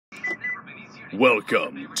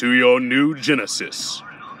Welcome to your new Genesis.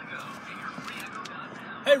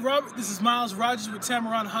 Hey Robert, this is Miles Rogers with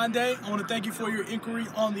Tameron Hyundai. I want to thank you for your inquiry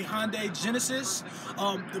on the Hyundai Genesis.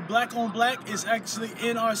 The black on black is actually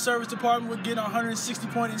in our service department. We're getting our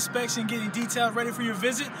 160-point inspection, getting detailed ready for your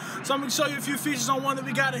visit. So I'm going to show you a few features on one that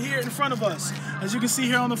we got here in front of us. As you can see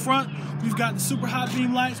here on the front, we've got the super high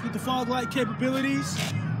beam lights with the fog light capabilities.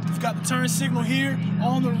 We've got the turn signal here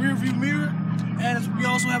on the rear view mirror. And we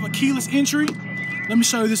also have a keyless entry. Let me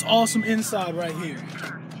show you this awesome inside right here.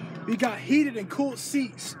 We got heated and cooled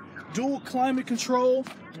seats, dual climate control,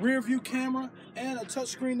 rear view camera, and a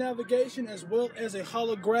touchscreen navigation, as well as a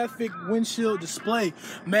holographic windshield display.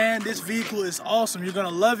 Man, this vehicle is awesome. You're gonna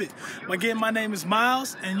love it. Again, my name is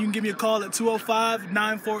Miles, and you can give me a call at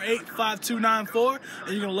 205-948-5294,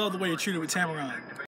 and you're gonna love the way you're treated with Tameron.